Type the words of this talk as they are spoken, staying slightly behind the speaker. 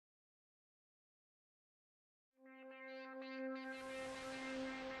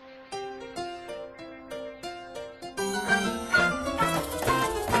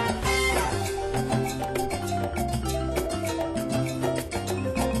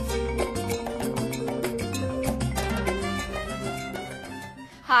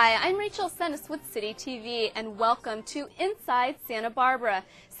Hi, I'm Rachel Senes with City TV, and welcome to Inside Santa Barbara,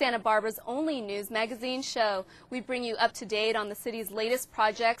 Santa Barbara's only news magazine show. We bring you up to date on the city's latest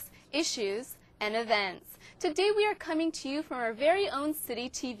projects, issues, and events. Today we are coming to you from our very own City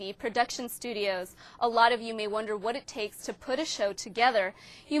TV production studios. A lot of you may wonder what it takes to put a show together.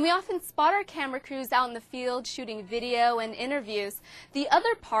 You may often spot our camera crews out in the field shooting video and interviews. The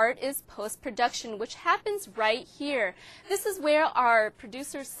other part is post-production, which happens right here. This is where our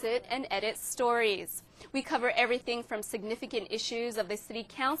producers sit and edit stories. We cover everything from significant issues of the City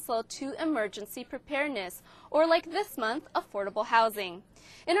Council to emergency preparedness, or like this month, affordable housing.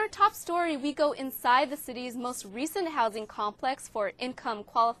 In our top story, we go inside the city's most recent housing complex for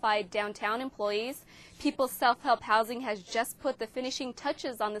income-qualified downtown employees. People's Self-Help Housing has just put the finishing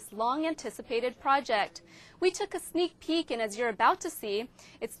touches on this long-anticipated project. We took a sneak peek, and as you're about to see,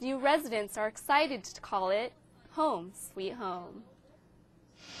 its new residents are excited to call it Home Sweet Home.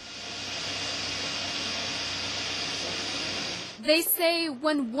 They say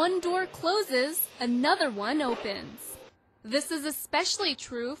when one door closes, another one opens. This is especially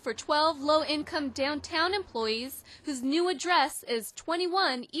true for 12 low-income downtown employees whose new address is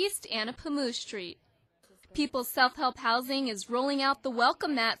 21 East Anapamu Street. People's Self-Help Housing is rolling out the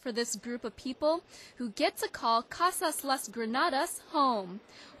welcome mat for this group of people who get to call Casas Las Granadas home.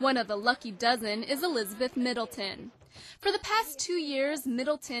 One of the lucky dozen is Elizabeth Middleton. For the past 2 years,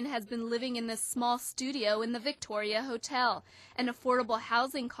 Middleton has been living in this small studio in the Victoria Hotel, an affordable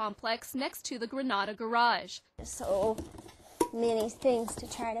housing complex next to the Granada Garage. So many things to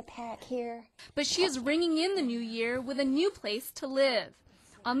try to pack here. But she is ringing in the new year with a new place to live,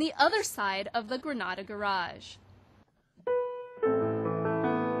 on the other side of the Granada Garage.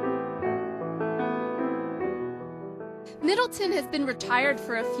 Middleton has been retired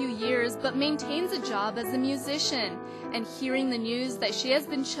for a few years but maintains a job as a musician, and hearing the news that she has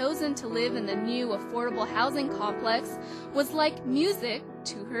been chosen to live in the new affordable housing complex was like music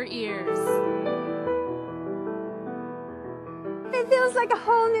to her ears. It feels like a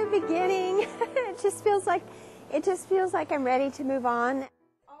whole new beginning. It just feels like I'm ready to move on.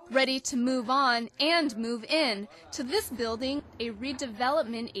 Ready to move on and move in to this building, a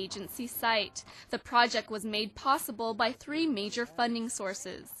redevelopment agency site. The project was made possible by 3 major funding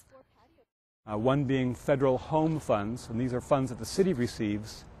sources. One being federal home funds, and these are funds that the city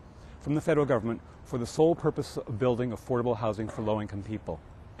receives from the federal government for the sole purpose of building affordable housing for low-income people.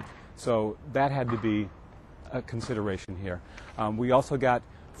 So that had to be a consideration here. We also got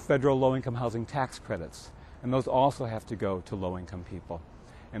federal low-income housing tax credits, and those also have to go to low-income people.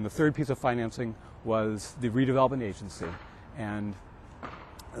 And the third piece of financing was the redevelopment agency. And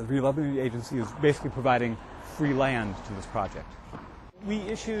the redevelopment agency is basically providing free land to this project. We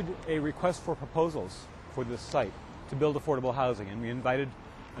issued a request for proposals for this site to build affordable housing, and we invited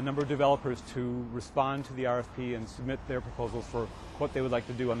a number of developers to respond to the RFP and submit their proposals for what they would like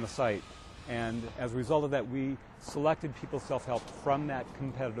to do on the site. And as a result of that, we selected People's Self-Help from that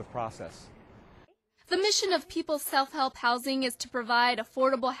competitive process. The mission of People's Self-Help Housing is to provide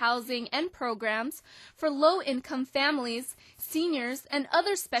affordable housing and programs for low-income families, seniors, and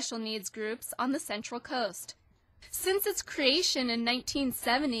other special needs groups on the Central Coast. Since its creation in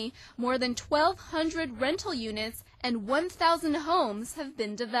 1970, more than 1,200 rental units and 1,000 homes have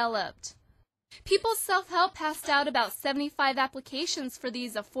been developed. People's Self-Help passed out about 75 applications for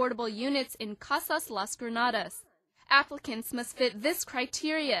these affordable units in Casas Las Granadas. Applicants must fit this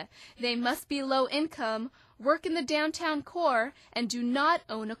criteria. They must be low income, work in the downtown core, and do not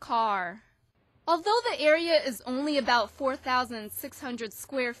own a car. Although the area is only about 4,600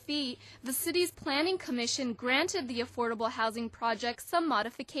 square feet, the city's planning commission granted the affordable housing project some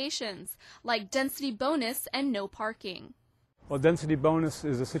modifications, like density bonus and no parking. Well, density bonus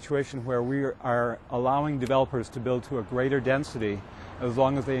is a situation where we are allowing developers to build to a greater density as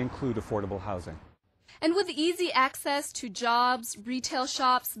long as they include affordable housing. And with easy access to jobs, retail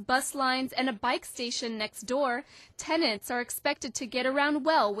shops, bus lines, and a bike station next door, tenants are expected to get around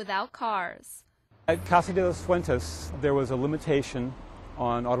well without cars. At Casa de los Fuentes, there was a limitation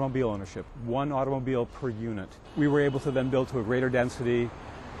on automobile ownership, 1 automobile per unit. We were able to then build to a greater density,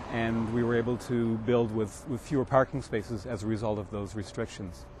 and we were able to build with fewer parking spaces as a result of those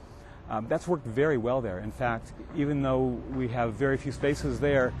restrictions. That's worked very well there. In fact, even though we have very few spaces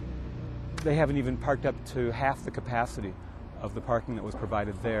there, they haven't even parked up to half the capacity of the parking that was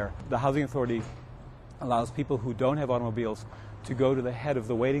provided there. The Housing Authority allows people who don't have automobiles to go to the head of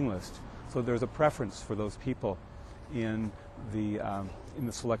the waiting list. So there's a preference for those people in the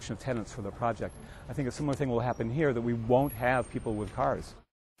selection of tenants for the project. I think a similar thing will happen here, that we won't have people with cars.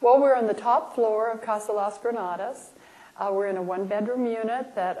 Well, we're on the top floor of Casa Las Granadas. We're in a one-bedroom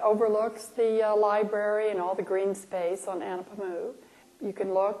unit that overlooks the library and all the green space on Anapamu. You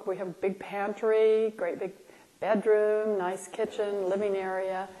can look, we have a big pantry, great big bedroom, nice kitchen, living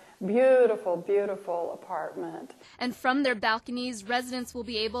area. Beautiful, beautiful apartment. And from their balconies, residents will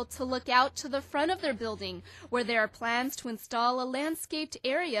be able to look out to the front of their building, where there are plans to install a landscaped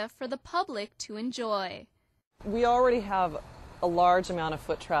area for the public to enjoy. We already have a large amount of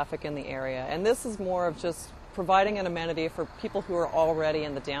foot traffic in the area, and this is more of just providing an amenity for people who are already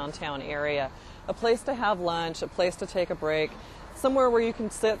in the downtown area. A place to have lunch, a place to take a break, somewhere where you can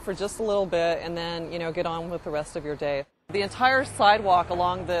sit for just a little bit and then, get on with the rest of your day. The entire sidewalk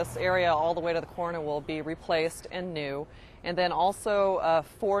along this area all the way to the corner will be replaced and new. And then also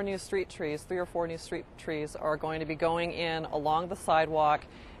 3 or 4 new street trees are going to be going in along the sidewalk,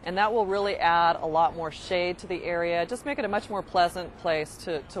 and that will really add a lot more shade to the area, just make it a much more pleasant place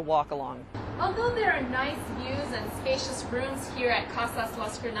to walk along. Although there are nice views and spacious rooms here at Casas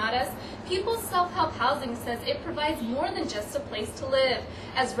Las Granadas, People's Self-Help Housing says it provides more than just a place to live.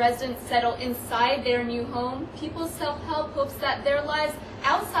 As residents settle inside their new home, People's Self-Help hopes that their lives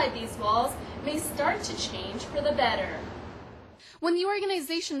outside these walls may start to change for the better. When the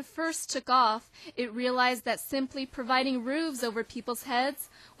organization first took off, it realized that simply providing roofs over people's heads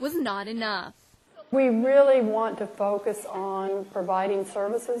was not enough. We really want to focus on providing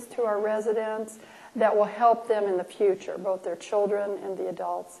services to our residents that will help them in the future, both their children and the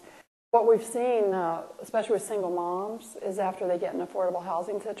adults. What we've seen, especially with single moms, is after they get an affordable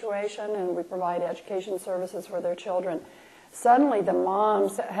housing situation and we provide education services for their children, suddenly the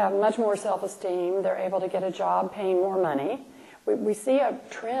moms have much more self-esteem, they're able to get a job paying more money. We see a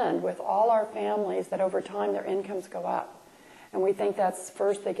trend with all our families that over time their incomes go up. And we think that's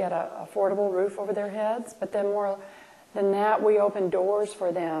first they get an affordable roof over their heads, but then more than that we open doors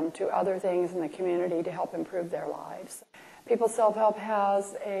for them to other things in the community to help improve their lives. People's Self-Help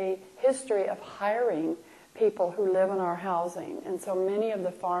has a history of hiring people who live in our housing, and so many of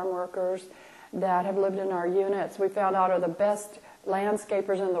the farm workers that have lived in our units we found out are the best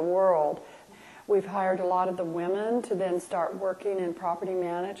landscapers in the world. We've hired a lot of the women to then start working in property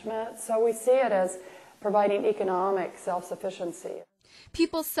management, so we see it as providing economic self-sufficiency.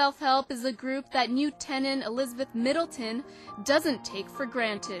 People's Self-Help is a group that new tenant Elizabeth Middleton doesn't take for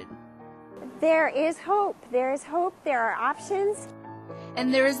granted. There is hope. There is hope. There are options.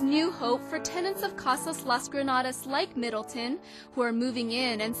 And there is new hope for tenants of Casas Las Granadas like Middleton who are moving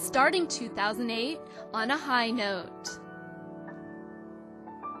in and starting 2008 on a high note.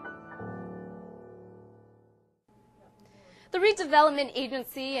 The Redevelopment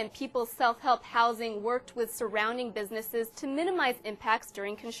Agency and People's Self-Help Housing worked with surrounding businesses to minimize impacts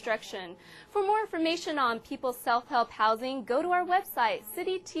during construction. For more information on People's Self-Help Housing, go to our website,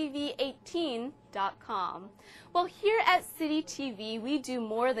 citytv18.com. Well, here at City TV, we do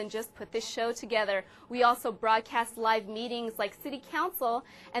more than just put this show together. We also broadcast live meetings like City Council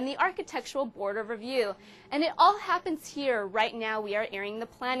and the Architectural Board of Review. And it all happens here. Right now, we are airing the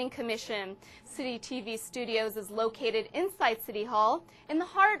Planning Commission. City TV Studios is located inside City Hall in the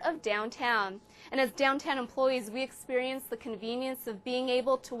heart of downtown. And as downtown employees, we experience the convenience of being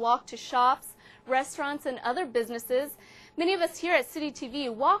able to walk to shops, restaurants, and other businesses. Many of us here at City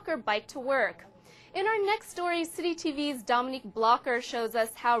TV walk or bike to work. In our next story, City TV's Dominique Blocker shows us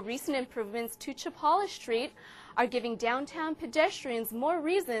how recent improvements to Chapala Street are giving downtown pedestrians more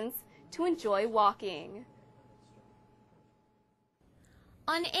reasons to enjoy walking.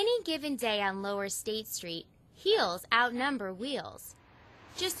 On any given day on Lower State Street, heels outnumber wheels.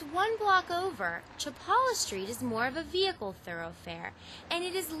 Just one block over, Chapala Street is more of a vehicle thoroughfare, and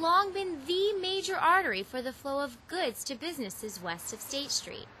it has long been the major artery for the flow of goods to businesses west of State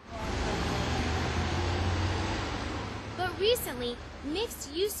Street. But recently,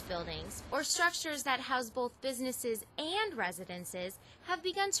 mixed-use buildings, or structures that house both businesses and residences, have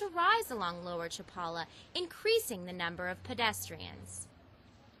begun to rise along Lower Chapala, increasing the number of pedestrians.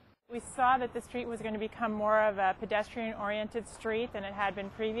 We saw that the street was going to become more of a pedestrian-oriented street than it had been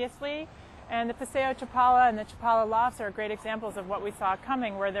previously. And the Paseo Chapala and the Chapala Lofts are great examples of what we saw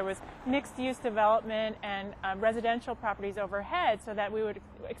coming, where there was mixed-use development and residential properties overhead, so that we would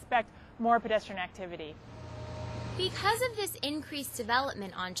expect more pedestrian activity. Because of this increased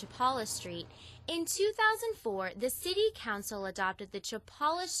development on Chapala Street, in 2004, the City Council adopted the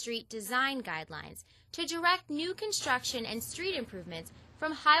Chapala Street Design Guidelines to direct new construction and street improvements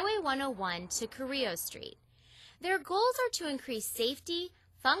from Highway 101 to Carrillo Street. Their goals are to increase safety,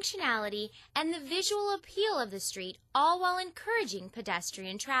 functionality, and the visual appeal of the street, all while encouraging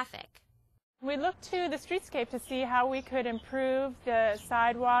pedestrian traffic. We looked to the streetscape to see how we could improve the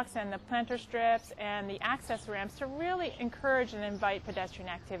sidewalks and the planter strips and the access ramps to really encourage and invite pedestrian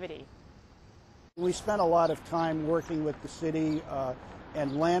activity. We spent a lot of time working with the city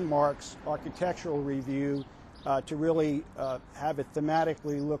and landmarks architectural review to really have it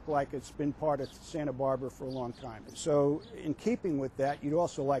thematically look like it's been part of Santa Barbara for a long time. So in keeping with that, you'd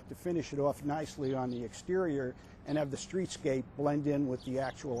also like to finish it off nicely on the exterior and have the streetscape blend in with the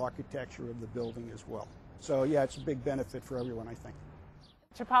actual architecture of the building as well. So yeah, it's a big benefit for everyone, I think.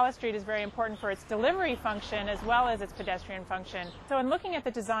 Chapala Street is very important for its delivery function as well as its pedestrian function. So in looking at the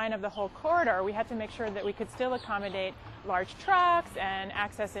design of the whole corridor, we had to make sure that we could still accommodate large trucks and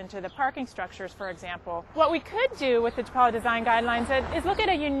access into the parking structures, for example. What we could do with the Chapala design guidelines is look at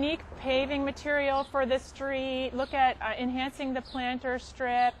a unique paving material for this street, look at enhancing the planter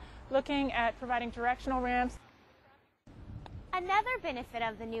strip, looking at providing directional ramps. Another benefit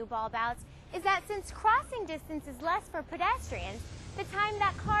of the new bulb outs is that since crossing distance is less for pedestrians, the time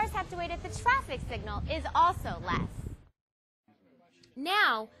that cars have to wait at the traffic signal is also less.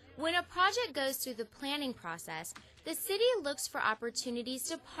 Now, when a project goes through the planning process, the city looks for opportunities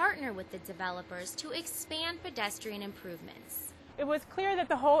to partner with the developers to expand pedestrian improvements. It was clear that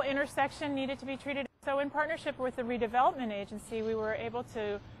the whole intersection needed to be treated. So in partnership with the redevelopment agency, we were able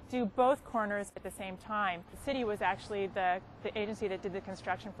to do both corners at the same time. The city was actually the agency that did the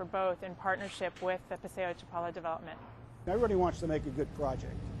construction for both in partnership with the Paseo Chapala development. Everybody wants to make a good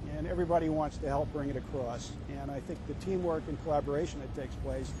project, and everybody wants to help bring it across. And I think the teamwork and collaboration that takes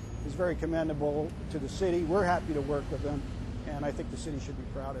place is very commendable to the city. We're happy to work with them, and I think the city should be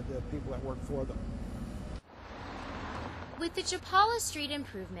proud of the people that work for them. With the Chapala Street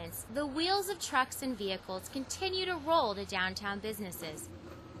improvements, the wheels of trucks and vehicles continue to roll to downtown businesses.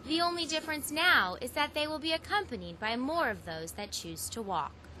 The only difference now is that they will be accompanied by more of those that choose to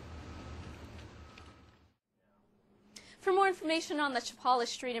walk. For more information on the Chapala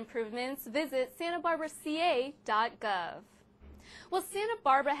Street improvements, visit santabarbaraca.gov. Well, Santa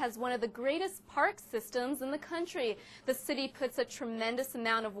Barbara has one of the greatest park systems in the country. The city puts a tremendous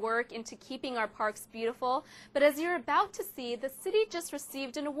amount of work into keeping our parks beautiful, but as you're about to see, the city just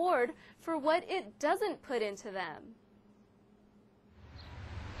received an award for what it doesn't put into them.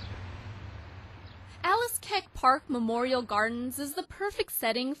 Alice Keck Park Memorial Gardens is the perfect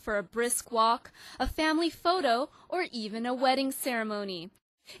setting for a brisk walk, a family photo, or even a wedding ceremony.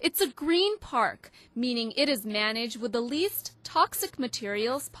 It's a green park, meaning it is managed with the least toxic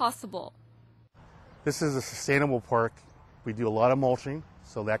materials possible. This is a sustainable park. We do a lot of mulching,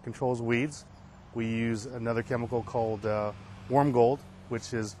 so that controls weeds. We use another chemical called worm gold,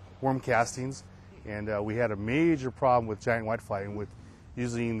 which is worm castings, and we had a major problem with giant whitefly, and with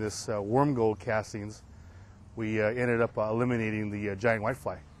using this worm gold castings, we ended up eliminating the giant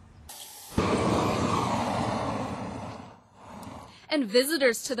whitefly. And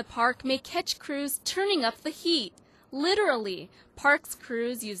visitors to the park may catch crews turning up the heat. Literally, parks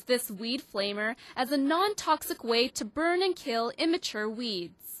crews use this weed flamer as a non-toxic way to burn and kill immature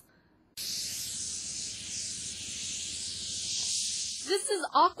weeds. This is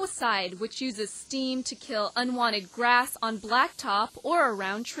Aquacide, which uses steam to kill unwanted grass on blacktop or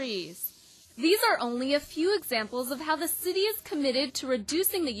around trees. These are only a few examples of how the city is committed to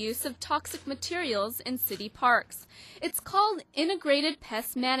reducing the use of toxic materials in city parks. It's called Integrated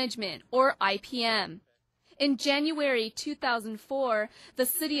Pest Management, or IPM. In January 2004, the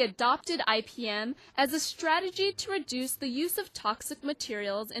city adopted IPM as a strategy to reduce the use of toxic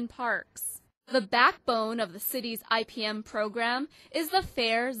materials in parks. The backbone of the city's IPM program is the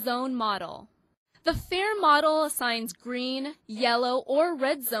Fair Zone model. The FAIR model assigns green, yellow, or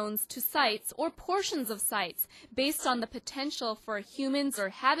red zones to sites or portions of sites based on the potential for humans or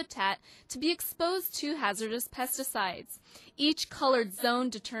habitat to be exposed to hazardous pesticides. Each colored zone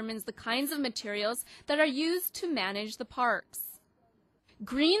determines the kinds of materials that are used to manage the parks.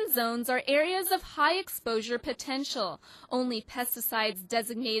 Green zones are areas of high exposure potential. Only pesticides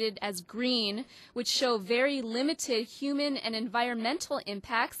designated as green, which show very limited human and environmental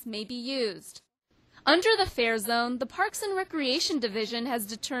impacts, may be used. Under the FAIR Zone, the Parks and Recreation Division has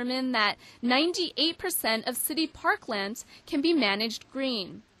determined that 98% of city parklands can be managed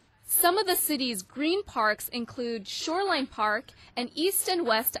green. Some of the city's green parks include Shoreline Park and East and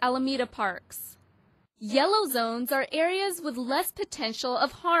West Alameda Parks. Yellow zones are areas with less potential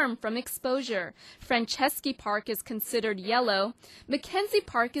of harm from exposure. Franceschi Park is considered yellow. Mackenzie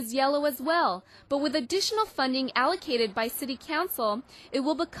Park is yellow as well, but with additional funding allocated by City Council, it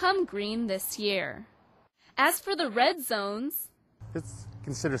will become green this year. As for the red zones, It's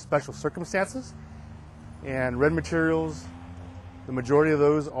considered special circumstances, and red materials, The majority of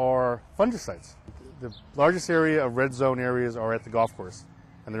those are fungicides. The largest area of red zone areas are at the golf course,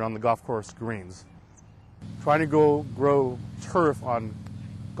 and they're on the golf course greens. Trying to grow turf on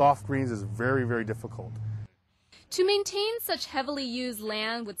golf greens is very, very difficult. To maintain such heavily used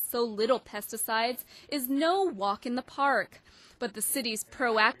land with so little pesticides is no walk in the park. But the city's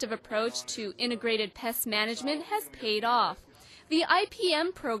proactive approach to integrated pest management has paid off. The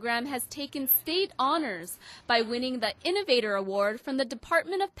IPM program has taken state honors by winning the Innovator Award from the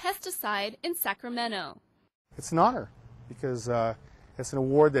Department of Pesticide in Sacramento. It's an honor because it's an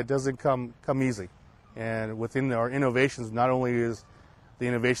award that doesn't come easy. And within our innovations, not only is the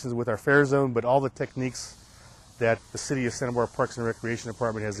innovations with our fair zone, but all the techniques that the City of Santa Barbara Parks and Recreation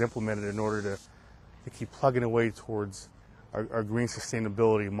Department has implemented in order to keep plugging away towards our green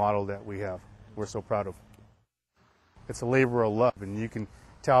sustainability model that we have. We're so proud of. It's a labor of love, and you can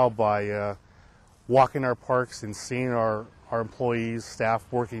tell by walking our parks and seeing our employees, staff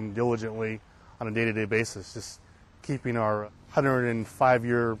working diligently on a day-to-day basis, just keeping our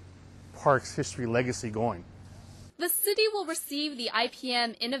 105-year parks history legacy going. The city will receive the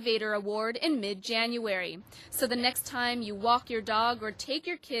IPM Innovator Award in mid-January. So the next time you walk your dog or take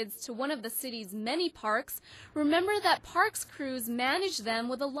your kids to one of the city's many parks, remember that parks crews manage them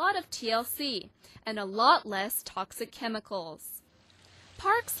with a lot of TLC and a lot less toxic chemicals.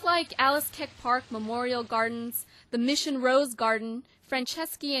 Parks like Alice Keck Park Memorial Gardens, the Mission Rose Garden,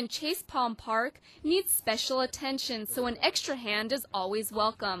 Franceschi and Chase Palm Park need special attention, so an extra hand is always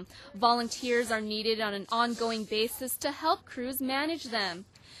welcome. Volunteers are needed on an ongoing basis to help crews manage them.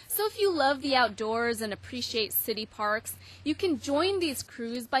 So if you love the outdoors and appreciate city parks, you can join these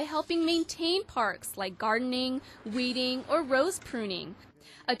crews by helping maintain parks like gardening, weeding, or rose pruning.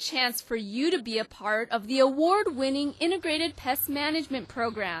 A chance for you to be a part of the award-winning Integrated Pest Management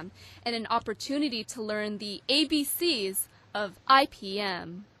Program and an opportunity to learn the ABCs of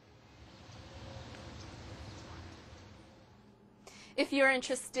IPM. If you're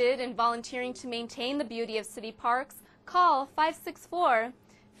interested in volunteering to maintain the beauty of city parks, call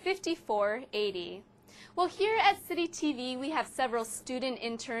 564-5480. Well, here at City TV, we have several student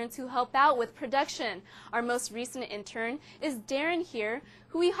interns who help out with production. Our most recent intern is Darren here,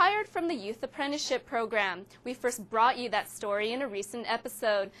 who we hired from the Youth Apprenticeship Program. We first brought you that story in a recent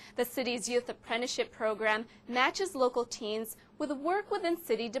episode. The city's Youth Apprenticeship Program matches local teens with work within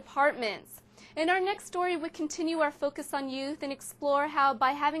city departments. In our next story, we continue our focus on youth and explore how,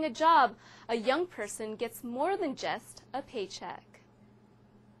 by having a job, a young person gets more than just a paycheck.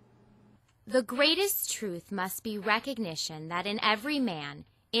 The greatest truth must be recognition that in every man,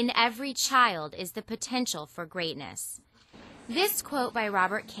 in every child, is the potential for greatness. This quote by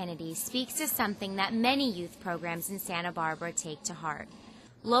Robert Kennedy speaks to something that many youth programs in Santa Barbara take to heart.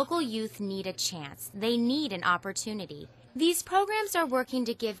 Local youth need a chance. They need an opportunity. These programs are working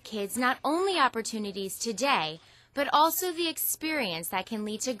to give kids not only opportunities today, but also the experience that can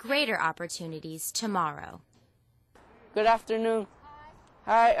lead to greater opportunities tomorrow. Good afternoon.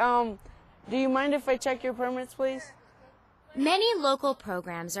 Hi, do you mind if I check your permits, please? Many local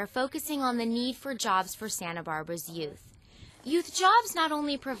programs are focusing on the need for jobs for Santa Barbara's youth. Youth jobs not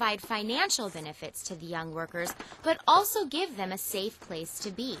only provide financial benefits to the young workers, but also give them a safe place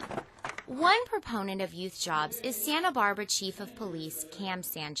to be. One proponent of youth jobs is Santa Barbara Chief of Police, Cam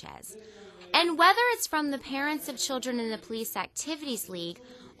Sanchez. And whether it's from the parents of children in the Police Activities League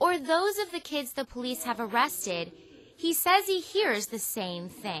or those of the kids the police have arrested, he says he hears the same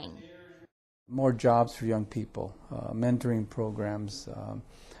thing. More jobs for young people, mentoring programs,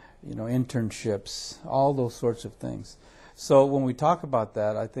 internships, all those sorts of things. So when we talk about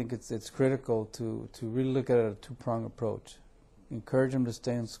that, I think it's critical to really look at a two-pronged approach. Encourage them to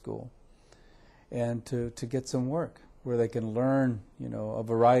stay in school and to get some work where they can learn, a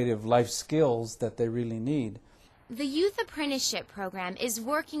variety of life skills that they really need. The Youth Apprenticeship Program is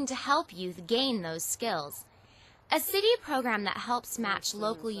working to help youth gain those skills. A city program that helps match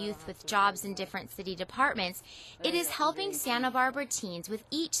local youth with jobs in different city departments, it is helping Santa Barbara teens with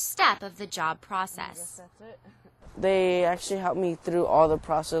each step of the job process. They actually helped me through all the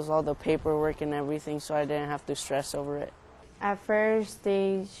process, all the paperwork and everything, so I didn't have to stress over it. At first,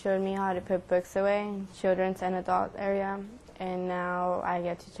 they showed me how to put books away in children's and adult area, and now I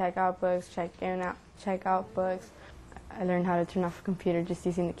get to check out books, check out books. I learned how to turn off a computer just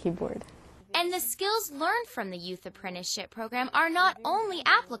using the keyboard. And the skills learned from the Youth Apprenticeship Program are not only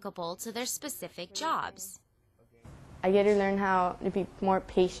applicable to their specific jobs. I get to learn how to be more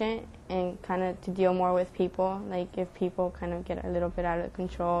patient and kind of to deal more with people. Like if people kind of get a little bit out of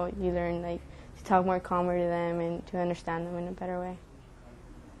control, you learn to talk more calmer to them and to understand them in a better way.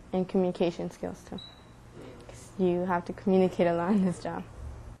 And communication skills too. 'Cause You have to communicate a lot in this job.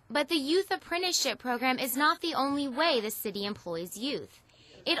 But the Youth Apprenticeship Program is not the only way the city employs youth.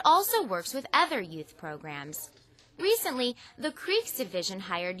 It also works with other youth programs. Recently, the Creeks Division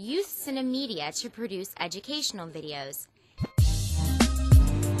hired Youth Cinemedia to produce educational videos.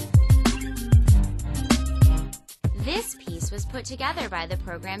 This piece was put together by the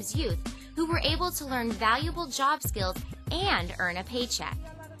program's youth, who were able to learn valuable job skills and earn a paycheck.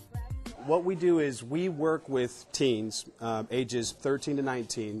 What we do is we work with teens, ages 13 to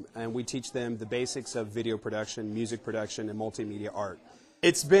 19, and we teach them the basics of video production, music production, and multimedia art.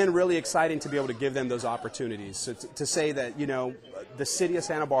 It's been really exciting to be able to give them those opportunities. So to say that, you know, the city of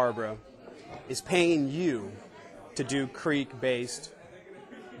Santa Barbara is paying you to do Creek-based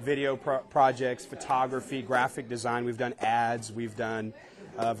video projects, photography, graphic design. We've done ads. We've done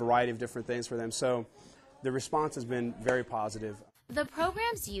a variety of different things for them. So the response has been very positive. The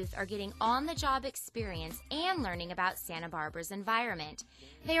program's youth are getting on-the-job experience and learning about Santa Barbara's environment.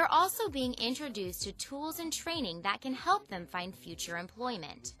 They are also being introduced to tools and training that can help them find future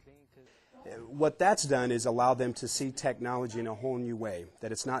employment. What that's done is allow them to see technology in a whole new way,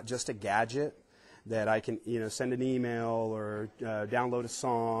 that it's not just a gadget, that I can, you know, send an email or download a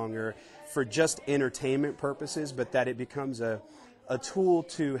song or for just entertainment purposes, but that it becomes a tool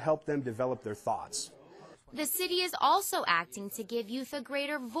to help them develop their thoughts. The city is also acting to give youth a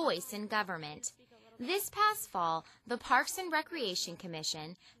greater voice in government. This past fall, the Parks and Recreation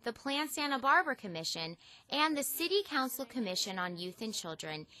Commission, the Plan Santa Barbara Commission, and the City Council Commission on Youth and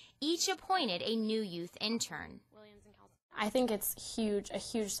Children each appointed a new youth intern. I think it's a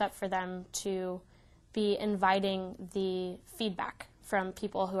huge step for them to be inviting the feedback from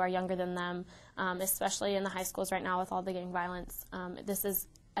people who are younger than them, especially in the high schools right now with all the gang violence. This is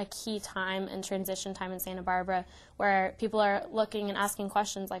a key time and transition time in Santa Barbara where people are looking and asking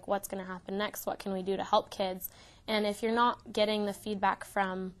questions like, what's going to happen next? What can we do to help kids? And if you're not getting the feedback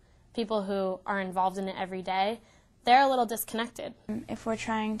from people who are involved in it every day, they're a little disconnected. If we're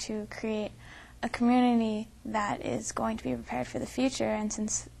trying to create a community that is going to be prepared for the future, and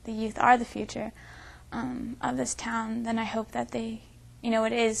since the youth are the future of this town, then I hope that they,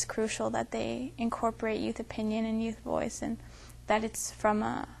 it is crucial that they incorporate youth opinion and youth voice, and that it's from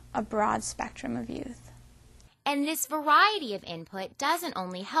a broad spectrum of youth. And this variety of input doesn't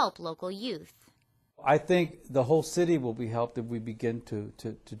only help local youth. I think the whole city will be helped if we begin to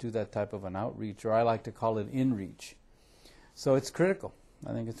do that type of an outreach, or I like to call it inreach. So it's critical.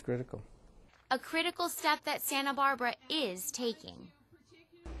 I think it's critical. A critical step that Santa Barbara is taking.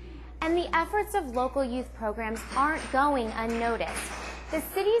 And the efforts of local youth programs aren't going unnoticed. The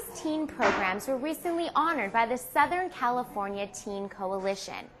city's teen programs were recently honored by the Southern California Teen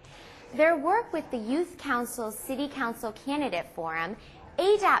Coalition. Their work with the Youth Council's City Council Candidate Forum,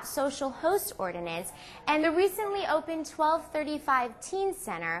 ADAP Social Host Ordinance, and the recently opened 1235 Teen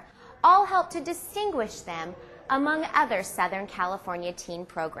Center all helped to distinguish them among other Southern California teen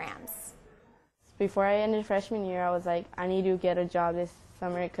programs. Before I ended freshman year, I was like, I need to get a job this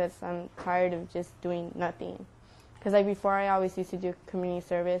summer because I'm tired of just doing nothing. Because like before, I always used to do community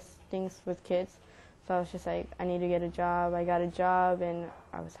service things with kids. So I was just like, I need to get a job. I got a job, and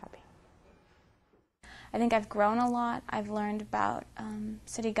I was happy. I think I've grown a lot. I've learned about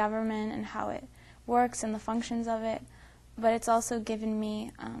city government and how it works and the functions of it. But it's also given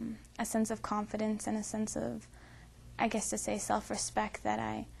me a sense of confidence and a sense of, I guess to say, self-respect that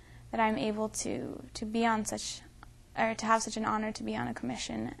I'm able to be on such, or to have such an honor to be on a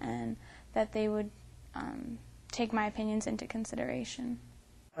commission, and that they would take my opinions into consideration.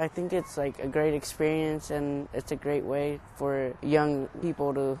 I think it's like a great experience, and it's a great way for young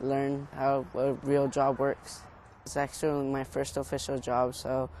people to learn how a real job works. It's actually my first official job,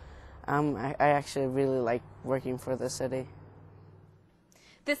 so I actually really like working for the city.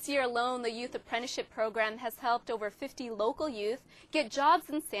 This year alone, the Youth Apprenticeship Program has helped over 50 local youth get jobs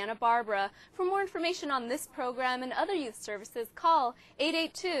in Santa Barbara. For more information on this program and other youth services, call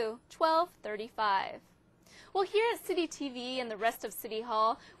 882-1235. Well, here at City TV and the rest of City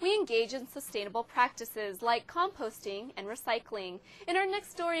Hall, we engage in sustainable practices like composting and recycling. In our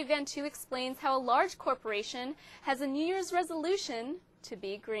next story, Van Tu explains how a large corporation has a New Year's resolution to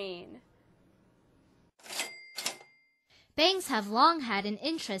be green. Banks have long had an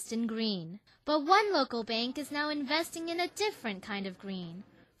interest in green, but one local bank is now investing in a different kind of green.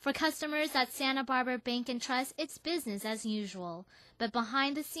 For customers at Santa Barbara Bank and Trust, it's business as usual, but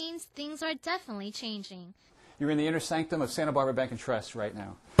behind the scenes, things are definitely changing. You're in the inner sanctum of Santa Barbara Bank and Trust right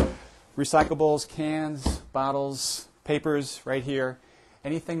now. Recyclables, cans, bottles, papers right here.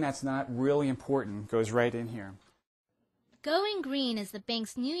 Anything that's not really important goes right in here. Going green is the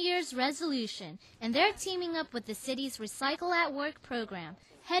bank's New Year's resolution, and they're teaming up with the city's Recycle at Work program,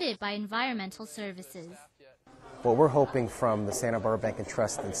 headed by Environmental Services. What we're hoping from the Santa Barbara Bank and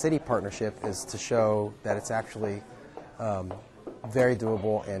Trust and City partnership is to show that it's actually very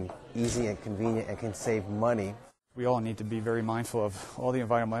doable and easy and convenient and can save money. We all need to be very mindful of all the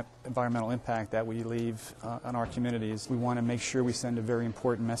environmental impact that we leave on our communities. We want to make sure we send a very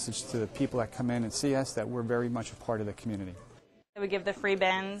important message to the people that come in and see us that we're very much a part of the community. We give the free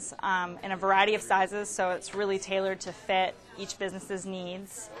bins in a variety of sizes, so it's really tailored to fit each business's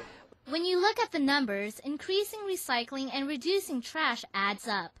needs. When you look at the numbers, increasing recycling and reducing trash adds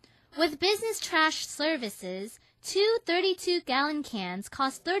up. With business trash services, 2 32-gallon cans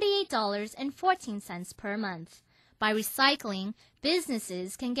cost $38.14 per month. By recycling,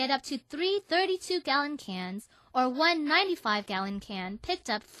 businesses can get up to 3 32-gallon cans or 1 95-gallon can picked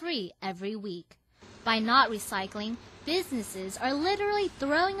up free every week. By not recycling, businesses are literally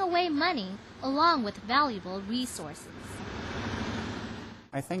throwing away money along with valuable resources.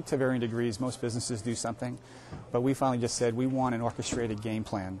 I think to varying degrees most businesses do something, but we finally just said we want an orchestrated game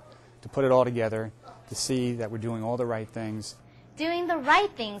plan to put it all together, to see that we're doing all the right things. Doing the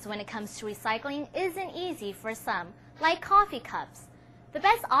right things when it comes to recycling isn't easy for some, like coffee cups. The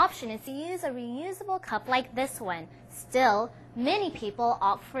best option is to use a reusable cup like this one. Still, many people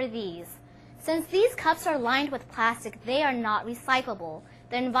opt for these. Since these cups are lined with plastic, they are not recyclable.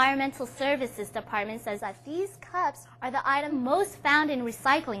 The Environmental Services Department says that these cups are the item most found in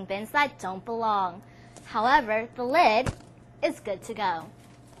recycling bins that don't belong. However, the lid is good to go.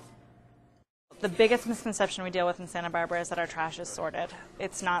 The biggest misconception we deal with in Santa Barbara is that our trash is sorted.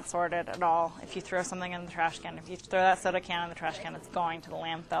 It's not sorted at all. If you throw something in the trash can, if you throw that soda can in the trash can, it's going to the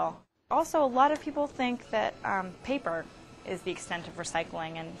landfill. Also, a lot of people think that paper is the extent of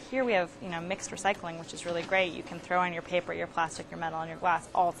recycling, and here we have mixed recycling, which is really great. You can throw in your paper, your plastic, your metal, and your glass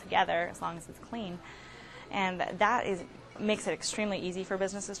all together as long as it's clean, and that makes it extremely easy for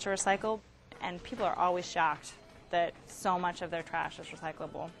businesses to recycle, and people are always shocked that so much of their trash is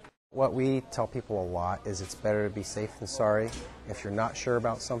recyclable. What we tell people a lot is it's better to be safe than sorry. If you're not sure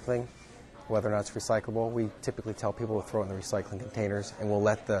about something, whether or not it's recyclable, we typically tell people to throw it in the recycling containers, and we'll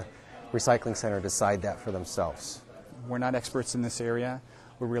let the recycling center decide that for themselves. We're not experts in this area.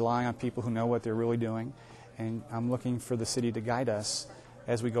 We're relying on people who know what they're really doing, and I'm looking for the city to guide us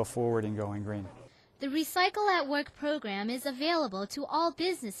as we go forward in going green. The Recycle at Work program is available to all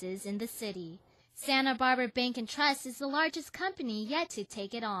businesses in the city. Santa Barbara Bank and Trust is the largest company yet to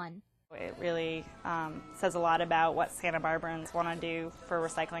take it on. It really says a lot about what Santa Barbarans want to do for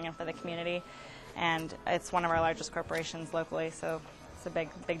recycling and for the community, and it's one of our largest corporations locally, so it's a big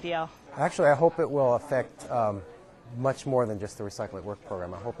deal. Actually, I hope it will affect much more than just the Recycle at Work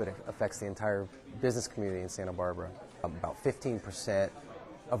program. I hope it affects the entire business community in Santa Barbara. About 15%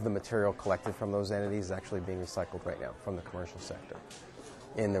 of the material collected from those entities is actually being recycled right now from the commercial sector.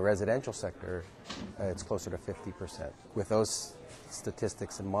 In the residential sector, it's closer to 50%. With those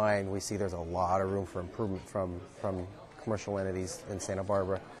statistics in mind, we see there's a lot of room for improvement from commercial entities in Santa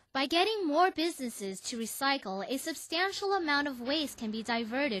Barbara. By getting more businesses to recycle, a substantial amount of waste can be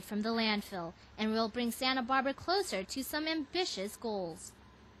diverted from the landfill and will bring Santa Barbara closer to some ambitious goals.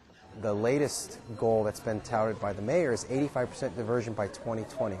 The latest goal that's been touted by the mayor is 85% diversion by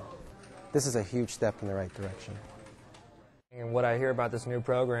 2020. This is a huge step in the right direction. And what I hear about this new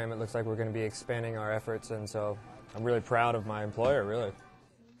program, it looks like we're going to be expanding our efforts, and so I'm really proud of my employer, really.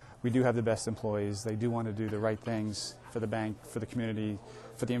 We do have the best employees. They do want to do the right things for the bank, for the community,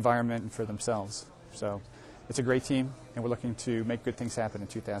 for the environment, and for themselves. So it's a great team, and we're looking to make good things happen in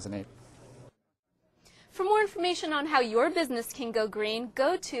 2008. For more information on how your business can go green,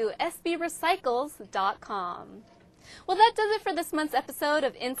 go to sbrecycles.com. Well, that does it for this month's episode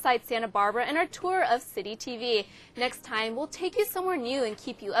of Inside Santa Barbara and our tour of City TV. Next time, we'll take you somewhere new and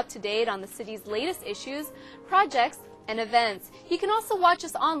keep you up to date on the city's latest issues, projects, and events. You can also watch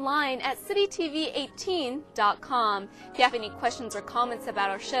us online at citytv18.com. If you have any questions or comments about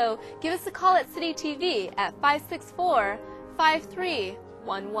our show, give us a call at City TV at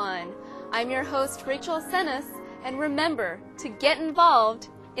 564-5311. I'm your host, Rachel Senes, and remember to get involved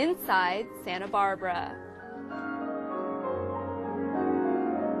inside Santa Barbara.